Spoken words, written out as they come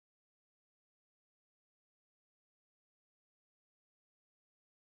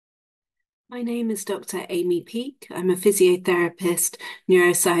My name is Dr. Aimie Peake. I'm a physiotherapist,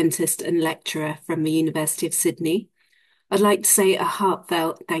 neuroscientist, and lecturer from the University of Sydney. I'd like to say a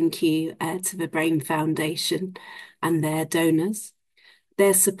heartfelt thank you to the Brain Foundation and their donors.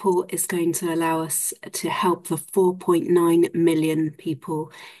 Their support is going to allow us to help the 4.9 million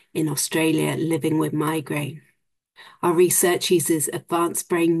people in Australia living with migraine. Our research uses advanced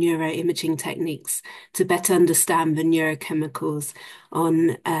brain neuroimaging techniques to better understand the neurochemicals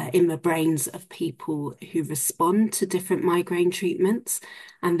in the brains of people who respond to different migraine treatments.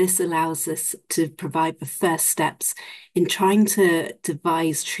 And this allows us to provide the first steps in trying to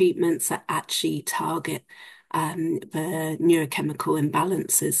devise treatments that actually target the neurochemical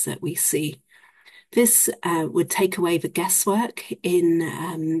imbalances that we see. This would take away the guesswork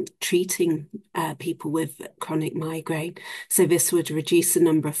in treating people with chronic migraine. So this would reduce the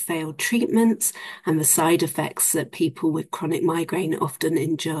number of failed treatments and the side effects that people with chronic migraine often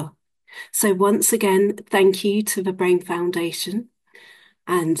endure. So once again, thank you to the Brain Foundation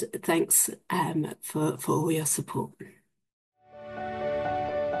and thanks for all your support.